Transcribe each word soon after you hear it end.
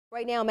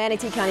Right now,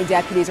 Manatee County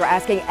deputies are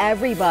asking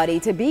everybody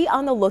to be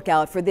on the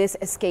lookout for this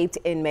escaped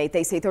inmate.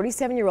 They say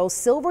 37-year-old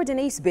Silver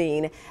Denise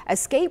Bean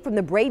escaped from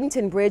the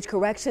Bradenton Bridge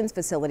Corrections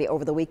Facility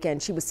over the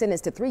weekend. She was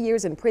sentenced to 3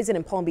 years in prison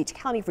in Palm Beach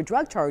County for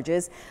drug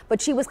charges, but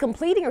she was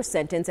completing her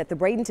sentence at the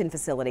Bradenton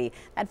facility.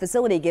 That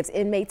facility gives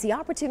inmates the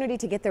opportunity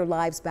to get their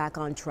lives back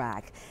on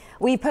track.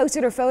 We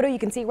posted her photo. You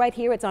can see right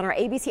here. It's on our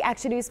ABC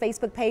Action News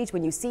Facebook page.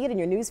 When you see it in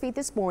your newsfeed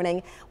this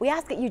morning, we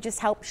ask that you just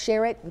help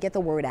share it and get the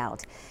word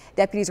out.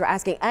 Deputies are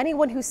asking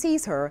anyone who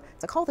sees her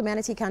to call the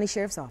Manatee County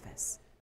Sheriff's Office.